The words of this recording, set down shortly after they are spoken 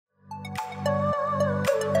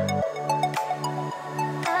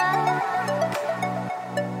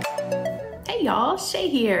y'all, Shay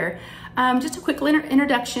here. Just a quick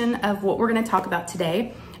introduction of what we're gonna talk about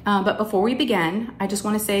today. But before we begin, I just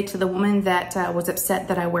wanna say to the woman that was upset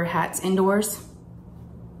that I wear hats indoors,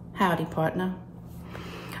 howdy partner.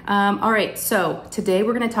 All right, so today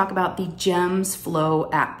we're gonna talk about the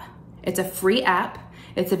GemsFlow app. It's a free app.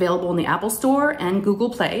 It's available in the Apple Store and Google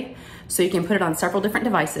Play, so you can put it on several different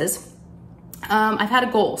devices. I've had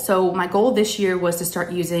a goal. So my goal this year was to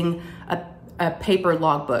start using a paper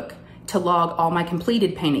logbook to log all my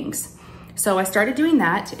completed paintings. So I started doing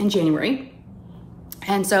that in January.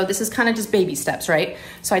 And so this is kind of just baby steps, right?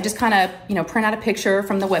 So I just kind of, print out a picture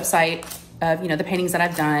from the website of, the paintings that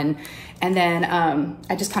I've done. And then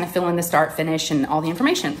I just kind of fill in the start, finish, and all the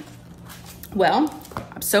information. Well,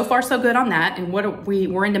 so far so good on that. And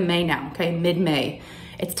we're into May now, okay? Mid-May.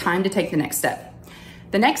 It's time to take the next step.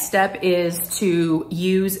 The next step is to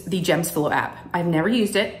use the GemsFlow app. I've never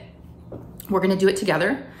used it. We're gonna do it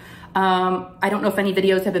together. I don't know if any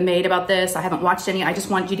videos have been made about this. I haven't watched any. I just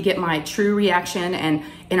want you to get my true reaction and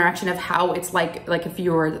interaction of how it's like if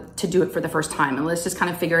you were to do it for the first time. And let's just kind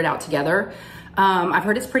of figure it out together. I've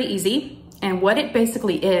heard it's pretty easy. And what it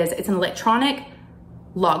basically is, it's an electronic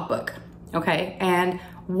logbook, okay? And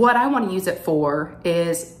what I wanna use it for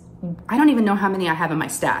is, I don't even know how many I have in my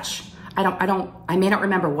stash. I may not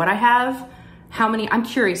remember what I have, I'm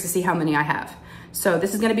curious to see how many I have. So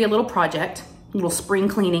this is gonna be a little project, a little spring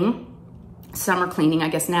cleaning, summer cleaning, I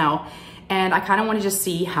guess now. And I kind of wanna just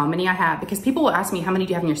see how many I have, because people will ask me, how many do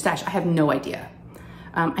you have in your stash? I have no idea.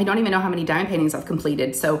 I don't even know how many diamond paintings I've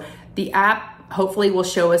completed. So the app hopefully will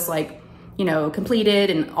show us completed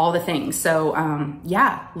and all the things. So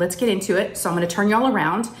yeah, let's get into it. So I'm gonna turn y'all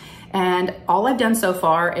around. And all I've done so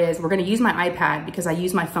far is we're gonna use my iPad because I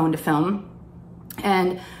use my phone to film.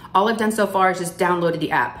 And all I've done so far is just downloaded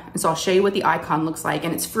the app. And so I'll show you what the icon looks like,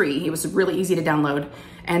 and it's free. It was really easy to download.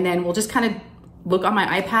 And then we'll just kind of look on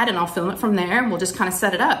my iPad and I'll film it from there, and we'll just kind of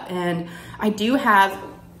set it up. And I do have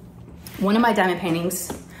one of my diamond paintings,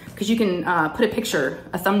 because you can put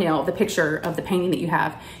a thumbnail of the picture of the painting that you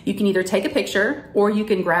have. You can either take a picture or you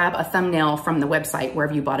can grab a thumbnail from the website,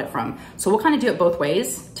 wherever you bought it from. So we'll kind of do it both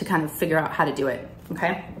ways to kind of figure out how to do it,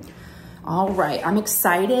 okay? All right, I'm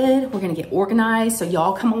excited. We're gonna get organized, so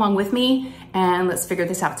y'all come along with me and let's figure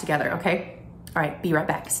this out together, okay? All right, be right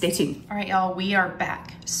back, stay tuned. All right, y'all, we are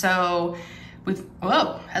back. So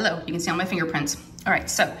whoa, hello, you can see all my fingerprints. All right,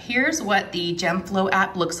 so here's what the GemsFlow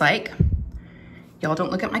app looks like. Y'all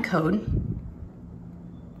don't look at my code.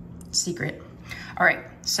 Secret. All right,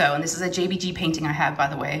 so, and this is a JBG painting I have, by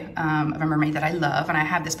the way, of a mermaid that I love, and I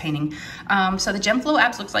have this painting. So the GemsFlow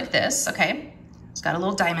app looks like this, okay? It's got a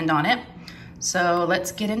little diamond on it. So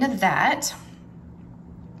let's get into that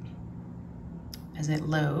as it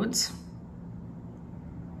loads.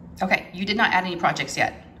 Okay, you did not add any projects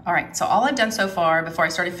yet. All right, so all I've done so far before I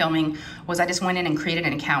started filming was I just went in and created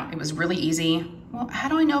an account. It was really easy. Well, how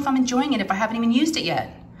do I know if I'm enjoying it if I haven't even used it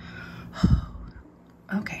yet?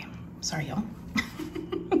 Okay, sorry y'all.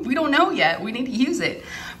 We don't know yet, we need to use it.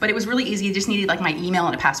 But it was really easy, you just needed my email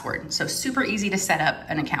and a password. So super easy to set up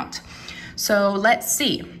an account. So let's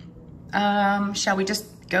see. Shall we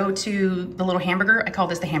just go to the little hamburger? I call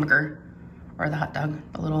this the hamburger, or the hot dog,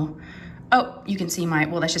 a little. Oh, you can see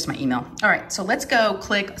well, that's just my email. All right, so let's go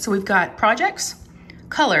click. So we've got projects,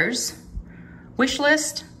 colors, wish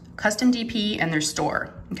list, custom DP, and their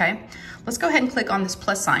store, okay? Let's go ahead and click on this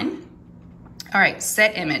plus sign. All right,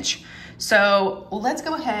 set image. So let's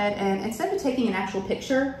go ahead and instead of taking an actual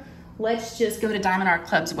picture, let's just go to Diamond Art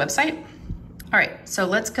Club's website. All right, so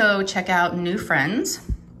let's go check out new friends.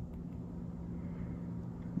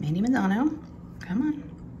 Mandy Madonna, come on.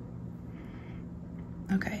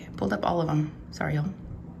 Okay, pulled up all of them. Sorry, y'all.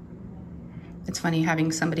 It's funny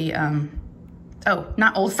having somebody, oh,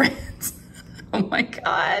 not old friends. Oh my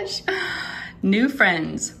gosh. New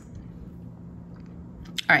friends.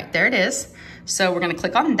 All right, there it is. So we're gonna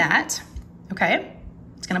click on that, okay?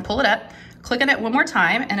 It's gonna pull it up. Click on it one more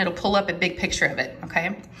time and it'll pull up a big picture of it,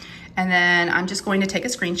 okay? And then I'm just going to take a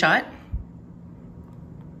screenshot.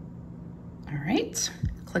 All right,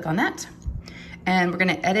 click on that. And we're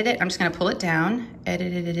gonna edit it. I'm just gonna pull it down,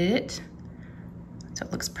 edit it. So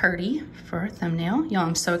it looks pretty for a thumbnail. Y'all,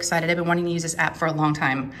 I'm so excited. I've been wanting to use this app for a long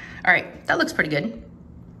time. All right, that looks pretty good.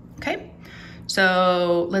 Okay,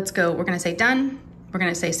 so let's go. We're gonna say done. We're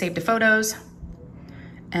gonna say save to photos.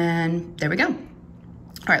 And there we go. All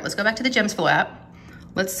right, let's go back to the GemsFlow app.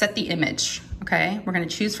 Let's set the image, okay? We're gonna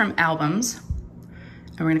choose from albums.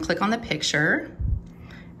 And we're gonna click on the picture.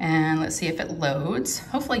 And let's see if it loads.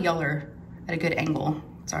 Hopefully y'all are at a good angle.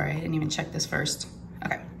 Sorry, I didn't even check this first.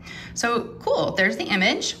 Okay, so cool, there's the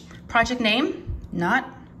image. Project name, not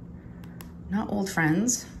not old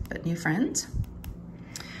friends, but new friends.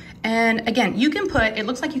 And again, you can put, it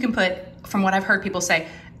looks like you can put, from what I've heard people say,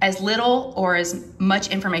 as little or as much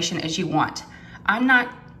information as you want. I'm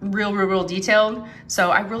not real detailed,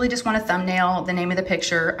 so I really just want a thumbnail, the name of the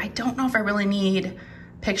picture. I don't know if I really need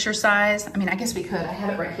picture size. I mean, I guess we could, I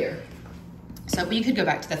have it right here. So, but you could go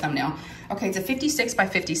back to the thumbnail. Okay, it's a 56 by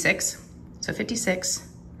 56. So 56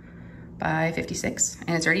 by 56,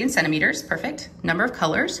 and it's already in centimeters, perfect. Number of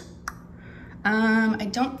colors. I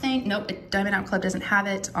don't think, nope, Diamond Art Club doesn't have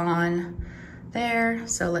it on there.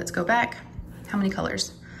 So let's go back. How many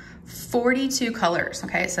colors? 42 colors,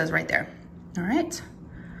 okay, it says right there. All right,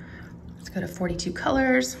 let's go to 42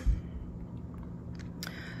 colors.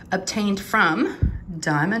 Obtained from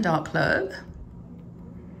Diamond Art Club.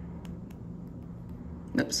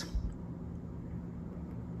 Oops.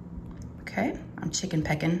 Okay, I'm chicken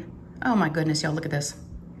pecking. Oh my goodness, y'all, look at this.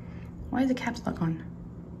 Why is the caps lock on?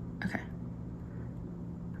 Okay.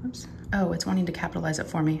 Oops. Oh, it's wanting to capitalize it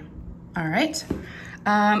for me. All right.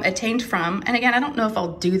 Attained from, and again, I don't know if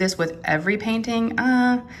I'll do this with every painting.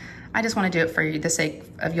 I just want to do it for the sake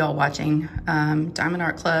of y'all watching.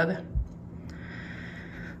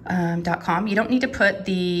 DiamondArtClub.com. You don't need to put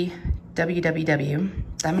the www,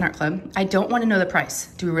 Diamond Art Club. I don't want to know the price.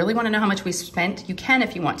 Do we really want to know how much we spent? You can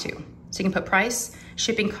if you want to. So you can put price,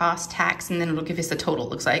 shipping cost, tax, and then it'll give us the total, it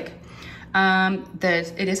looks like.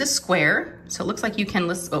 It is a square, so it looks like you can,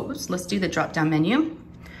 let's do the drop down menu.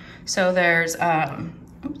 So there's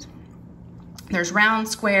round,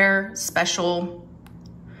 square, special,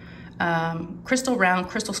 crystal round,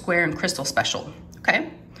 crystal square, and crystal special,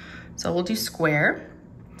 okay? So we'll do square.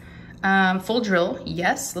 Full drill,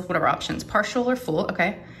 yes, what are our options? Partial or full,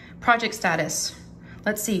 okay. Project status,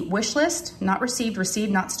 let's see, wish list, not received,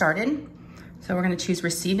 received, not started. So we're gonna choose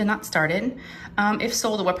received and not started. If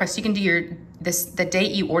sold, at what price? You can do the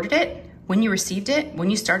date you ordered it, when you received it, when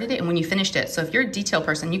you started it, and when you finished it. So if you're a detail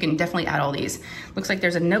person, you can definitely add all these. Looks like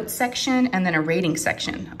there's a notes section and then a rating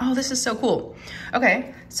section. Oh, this is so cool.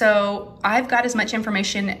 Okay, so I've got as much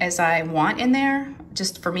information as I want in there.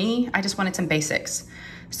 Just for me, I just wanted some basics.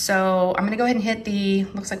 So I'm gonna go ahead and hit the,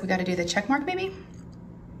 looks like we gotta do the check mark maybe.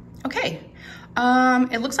 Okay,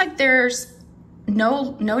 it looks like there's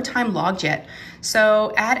no time logged yet.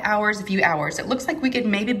 So add hours, view hours. It looks like we could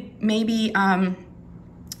maybe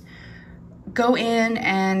go in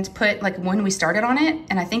and put like when we started on it.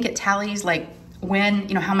 And I think it tallies like when,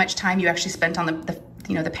 how much time you actually spent on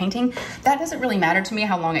the painting. That doesn't really matter to me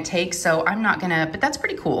how long it takes. So I'm not gonna, but that's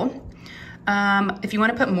pretty cool. If you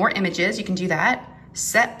wanna put more images, you can do that.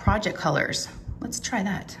 Set project colors. Let's try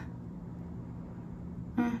that.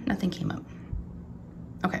 Nothing came up.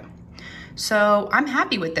 Okay, so I'm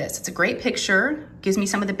happy with this. It's a great picture, gives me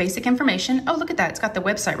some of the basic information. Oh, look at that, it's got the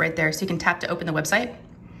website right there, so you can tap to open the website.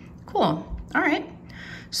 Cool, all right.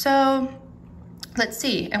 So let's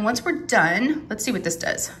see, and once we're done, let's see what this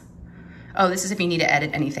does. Oh, this is if you need to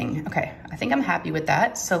edit anything. Okay, I think I'm happy with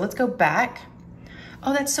that. So let's go back.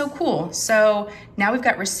 Oh, that's so cool. So now we've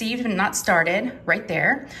got received and not started right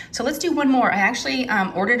there. So let's do one more. I actually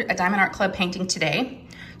ordered a Diamond Art Club painting today.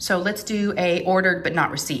 So let's do a ordered but not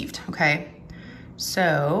received, okay?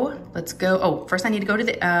 So let's go, oh, first I need to go to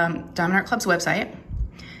the Diamond Art Club's website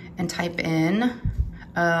and type in,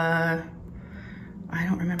 I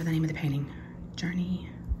don't remember the name of the painting. Journey,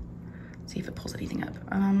 let's see if it pulls anything up.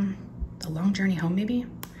 The Long Journey Home, maybe?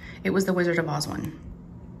 It was the Wizard of Oz one.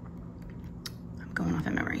 Going off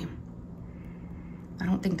of memory. I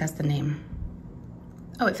don't think that's the name.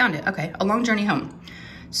 Oh, it found it, okay, A Long Journey Home.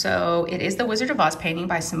 So it is the Wizard of Oz painting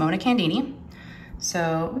by Simona Candini.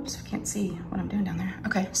 So, oops, I can't see what I'm doing down there.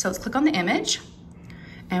 Okay, so let's click on the image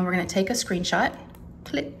and we're gonna take a screenshot.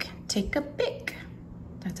 Click, take a pic.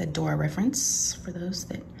 That's a Dora reference for those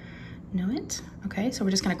that know it. Okay, so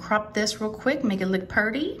we're just gonna crop this real quick, make it look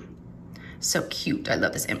pretty. So cute, I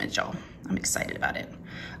love this image, y'all. I'm excited about it.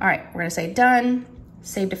 All right, we're gonna say done,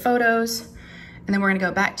 save to photos, and then we're gonna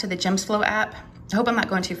go back to the GemsFlow app. I hope I'm not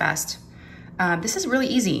going too fast. This is really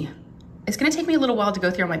easy. It's gonna take me a little while to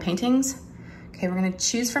go through all my paintings. Okay, we're gonna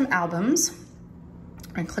choose from albums.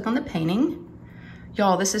 We're gonna click on the painting.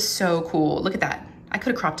 Y'all, this is so cool. Look at that. I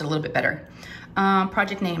could have cropped it a little bit better.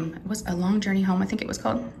 Project name was A Long Journey Home, I think it was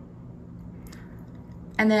called.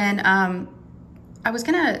 And then I was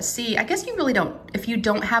gonna see, I guess you really don't, if you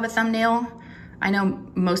don't have a thumbnail, I know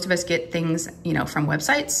most of us get things, from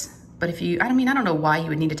websites, but if you, I don't know why you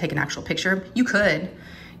would need to take an actual picture. You could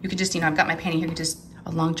just, I've got my painting here, just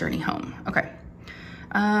A Long Journey Home. Okay,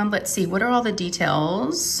 let's see, what are all the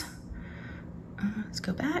details? Let's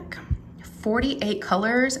go back. 48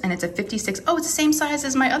 colors, and it's a 56. Oh, it's the same size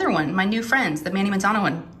as my other one, my new friends, the Manny Manzano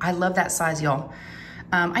one. I love that size, y'all.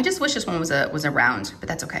 I just wish this one was a round, but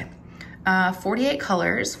that's okay. 48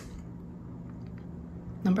 colors,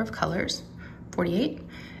 number of colors, 48.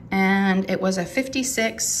 And it was a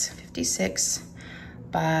 56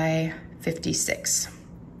 by 56.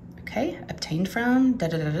 Okay, obtained from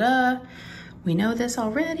da-da-da-da. We know this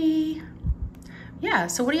already. Yeah,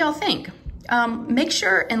 so what do y'all think? Make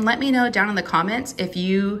sure and let me know down in the comments if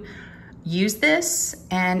you use this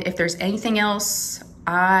and if there's anything else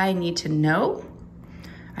I need to know.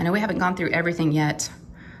 I know we haven't gone through everything yet,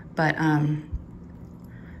 but I'm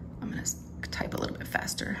gonna type a little bit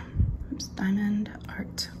faster. Oops,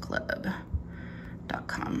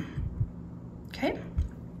 diamondartclub.com. Okay.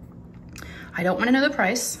 I don't want to know the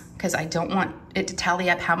price because I don't want it to tally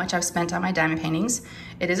up how much I've spent on my diamond paintings.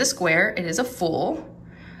 It is a square, it is a full.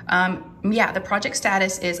 Yeah, the project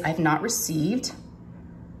status is I've not received.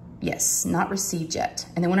 Yes, not received yet.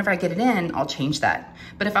 And then whenever I get it in, I'll change that.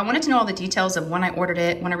 But if I wanted to know all the details of when I ordered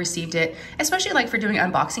it, when I received it, especially like for doing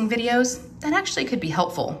unboxing videos, that actually could be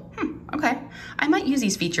helpful. Okay, I might use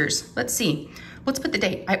these features. Let's see. Let's put the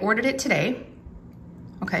date. I ordered it today.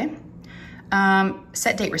 Okay.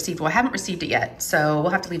 Set date received. Well, I haven't received it yet, so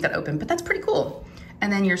we'll have to leave that open, but that's pretty cool.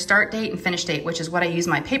 And then your start date and finish date, which is what I use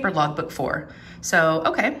my paper logbook for. So,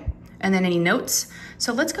 okay. And then any notes.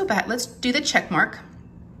 So let's go back. Let's do the check mark.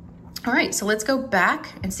 All right, so let's go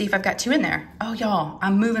back and see if I've got 2 in there. Oh, y'all,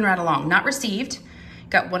 I'm moving right along. Not received.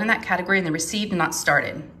 Got 1 in that category, and then received and not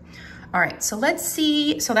started. All right, so let's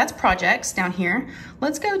see. So that's projects down here.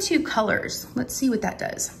 Let's go to colors. Let's see what that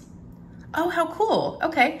does. Oh, how cool.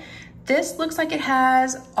 Okay. This looks like it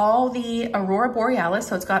has all the Aurora Borealis,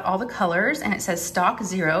 so it's got all the colors, and it says stock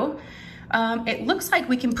 0. It looks like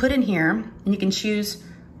we can put in here, and you can choose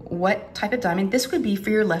what type of diamond. This would be for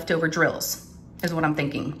your leftover drills, is what I'm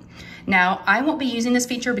thinking. Now, I won't be using this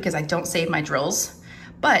feature because I don't save my drills,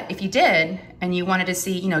 but if you did, and you wanted to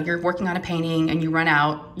see, you know, you're working on a painting and you run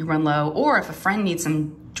out, you run low, or if a friend needs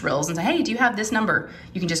some drills and say, hey, do you have this number?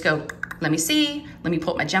 You can just go, let me see, let me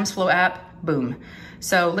pull up my GemsFlow app, boom.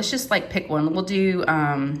 So let's just like pick one. We'll do,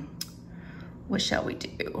 what shall we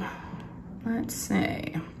do? Let's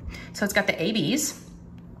see. So it's got the ABs.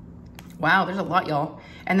 Wow, there's a lot, y'all.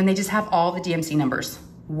 And then they just have all the DMC numbers.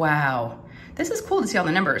 Wow. This is cool to see all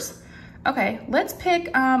the numbers. Okay, let's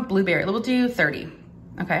pick blueberry. We'll do 30,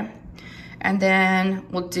 okay? And then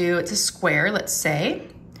we'll do, it's a square, let's say,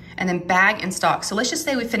 and then bag and stock. So let's just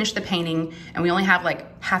say we finished the painting and we only have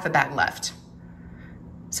like half a bag left.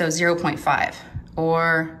 So 0.5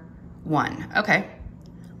 or 1, okay,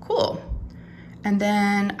 cool. And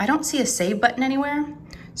then I don't see a save button anywhere.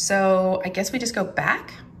 So I guess we just go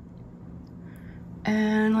back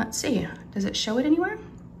and let's see, does it show it anywhere?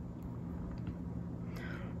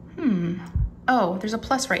 Oh, there's a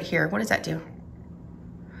plus right here. What does that do?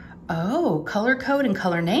 Oh, color code and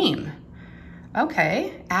color name.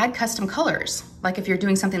 Okay, add custom colors. Like if you're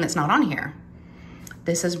doing something that's not on here.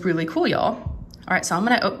 This is really cool, y'all. All right, so I'm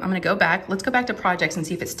gonna go back. Let's go back to projects and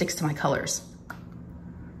see if it sticks to my colors.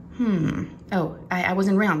 Oh, I was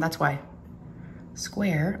in round, that's why.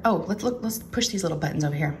 Square. Oh, let's push these little buttons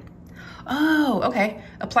over here. Oh, okay.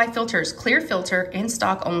 Apply filters, clear filter, in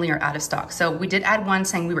stock only or out of stock. So we did add one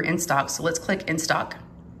saying we were in stock. So let's click in stock.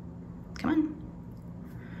 Come on.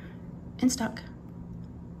 In stock.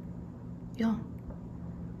 Y'all.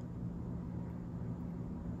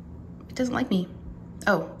 It doesn't like me.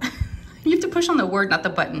 Oh, you have to push on the word, not the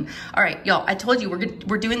button. All right, y'all, I told you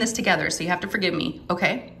we're doing this together, so you have to forgive me,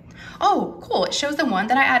 okay? Oh, cool, it shows the one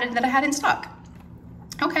that I added that I had in stock.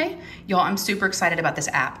 Okay, y'all, I'm super excited about this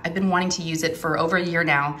app. I've been wanting to use it for over a year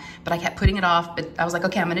now, but I kept putting it off, but I was like,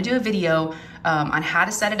 okay, I'm gonna do a video on how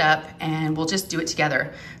to set it up and we'll just do it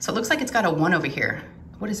together. So it looks like it's got a 1 over here.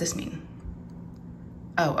 What does this mean?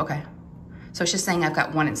 Oh, okay. So it's just saying I've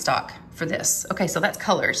got 1 in stock for this. Okay, so that's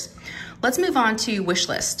colors. Let's move on to wish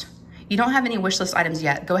list. You don't have any wish list items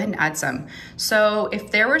yet, go ahead and add some. So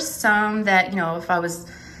if there were some that, you know, if I was,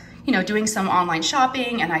 you know, doing some online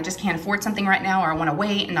shopping and I just can't afford something right now, or I wanna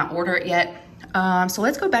wait and not order it yet. So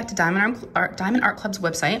let's go back to Diamond Art Club's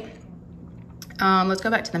website. Let's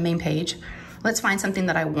go back to the main page. Let's find something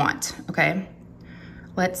that I want, okay?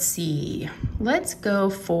 Let's see, let's go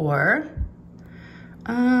for,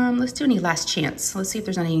 let's do any last chance. Let's see if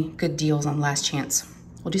there's any good deals on last chance.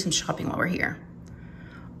 We'll do some shopping while we're here.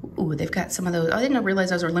 Ooh, they've got some of those. I didn't realize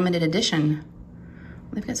those were limited edition.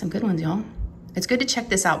 They've got some good ones, y'all. It's good to check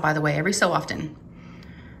this out, by the way, every so often.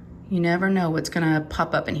 You never know what's gonna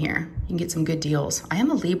pop up in here. You can get some good deals. I am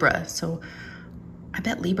a Libra, so I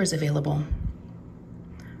bet Libra's available.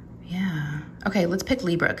 Yeah. Okay, let's pick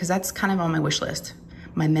Libra because that's kind of on my wish list,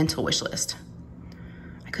 my mental wish list.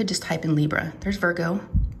 I could just type in Libra. There's Virgo,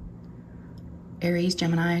 Aries,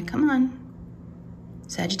 Gemini, come on.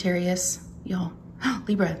 Sagittarius, y'all.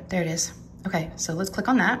 Libra, there it is. Okay, so let's click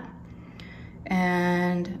on that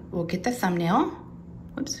and we'll get the thumbnail.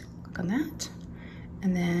 Whoops, click on that.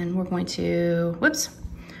 And then we're going to, whoops,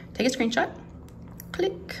 take a screenshot,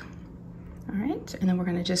 click. All right, and then we're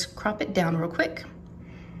gonna just crop it down real quick.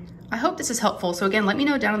 I hope this is helpful. So again, let me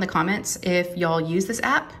know down in the comments if y'all use this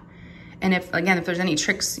app, and if there's any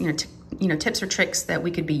tricks, tips or tricks that we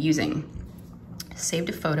could be using. Save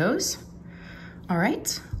to photos. All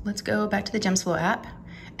right, let's go back to the GemsFlow app,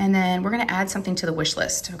 and then we're gonna add something to the wish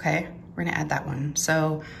list, okay? We're gonna add that one.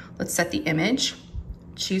 So let's set the image,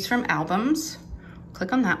 choose from albums,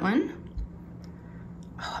 click on that one.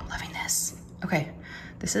 Oh, I'm loving this. Okay,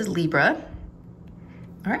 this is Libra.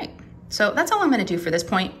 All right. So that's all I'm gonna do for this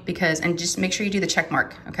point and just make sure you do the check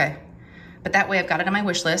mark, okay? But that way I've got it on my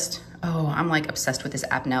wish list. Oh, I'm like obsessed with this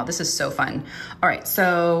app now. This is so fun. All right,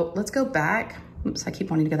 so let's go back. Oops, I keep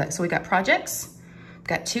wanting to go that. So we got projects,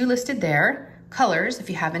 got 2 listed there. Colors, if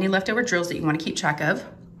you have any leftover drills that you wanna keep track of.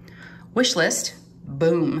 Wish list,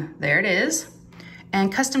 boom, there it is.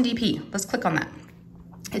 And custom DP, let's click on that.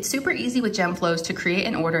 It's super easy with GemsFlow to create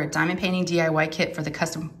and order a diamond painting DIY kit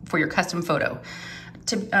for your custom photo.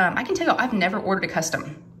 I can tell you, I've never ordered a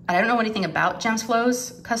custom. I don't know anything about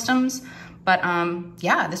GemsFlow's customs, but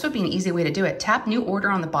yeah, this would be an easy way to do it. Tap new order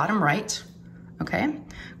on the bottom right, okay?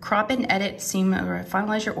 Crop it and edit,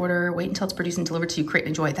 finalize your order, wait until it's produced and delivered to you, create and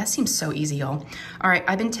enjoy. That seems so easy, y'all. All right,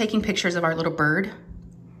 I've been taking pictures of our little bird,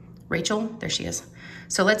 Rachel, there she is.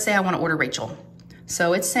 So let's say I wanna order Rachel.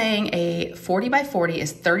 So it's saying a 40 by 40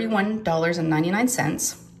 is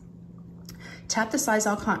 $31.99. Tap the size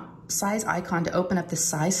icon to open up the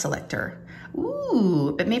size selector.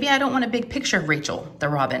 Ooh, but maybe I don't want a big picture of Rachel, the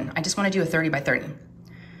robin. I just wanna do a 30 by 30.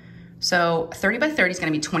 So 30 by 30 is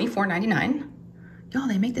gonna be $24.99. Y'all,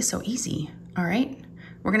 they make this so easy. All right,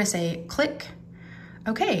 we're gonna say click.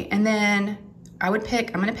 Okay, and then I'm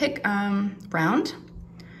gonna pick round.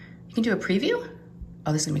 You can do a preview.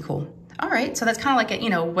 Oh, this is gonna be cool. All right, so that's kind of like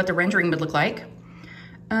what the rendering would look like.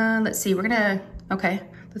 Let's see, okay,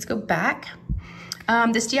 let's go back.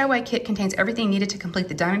 This DIY kit contains everything needed to complete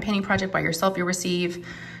the diamond painting project by yourself. You'll receive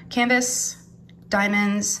canvas,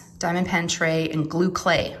 diamonds, diamond pen tray, and glue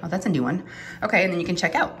clay. Oh, that's a new one. Okay, and then you can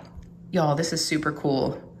check out. Y'all, this is super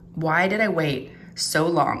cool. Why did I wait so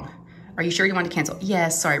long? Are you sure you want to cancel?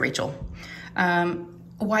 Yes, sorry, Rachel.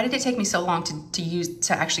 Why did it take me so long to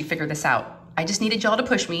actually figure this out? I just needed y'all to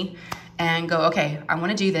push me and go, okay, I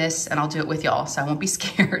wanna do this and I'll do it with y'all, so I won't be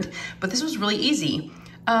scared. But this was really easy.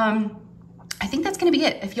 I think that's gonna be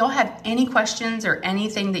it. If y'all have any questions or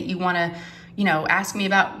anything that you wanna ask me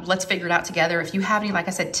about, let's figure it out together. If you have any, like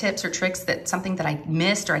I said, tips or tricks, something that I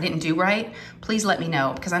missed or I didn't do right, please let me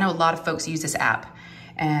know, because I know a lot of folks use this app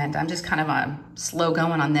and I'm just kind of slow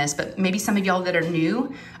going on this, but maybe some of y'all that are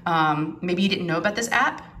new, maybe you didn't know about this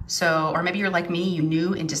app. So, or maybe you're like me, you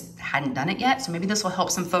knew and just hadn't done it yet. So maybe this will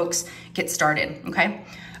help some folks get started, okay?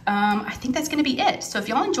 I think that's gonna be it. So if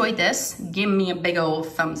y'all enjoyed this, give me a big old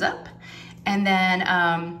thumbs up. And then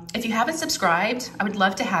if you haven't subscribed, I would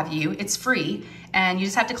love to have you. It's free, and you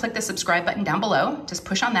just have to click the subscribe button down below. Just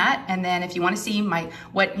push on that, and then if you want to see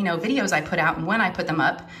what videos I put out and when I put them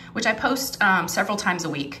up, which I post several times a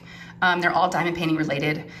week, they're all diamond painting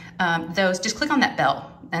related. Those, just click on that bell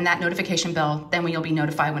and that notification bell. Then you'll be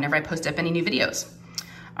notified whenever I post up any new videos.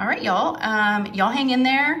 All right, y'all. Y'all hang in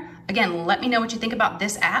there. Again, let me know what you think about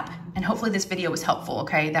this app, and hopefully this video was helpful.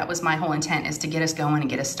 Okay, that was my whole intent, is to get us going and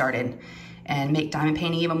get us started and make diamond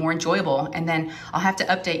painting even more enjoyable. And then I'll have to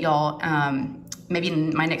update y'all maybe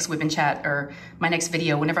in my next whip and chat or my next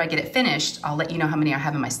video. Whenever I get it finished, I'll let you know how many I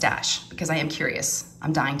have in my stash, because I am curious.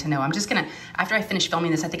 I'm dying to know. I'm just gonna, after I finish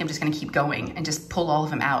filming this, I think I'm just gonna keep going and just pull all of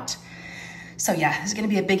them out. So yeah, this is gonna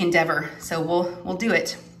be a big endeavor. So we'll do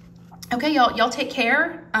it. Okay, y'all take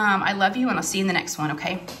care. I love you, and I'll see you in the next one,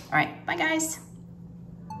 okay? All right, bye guys.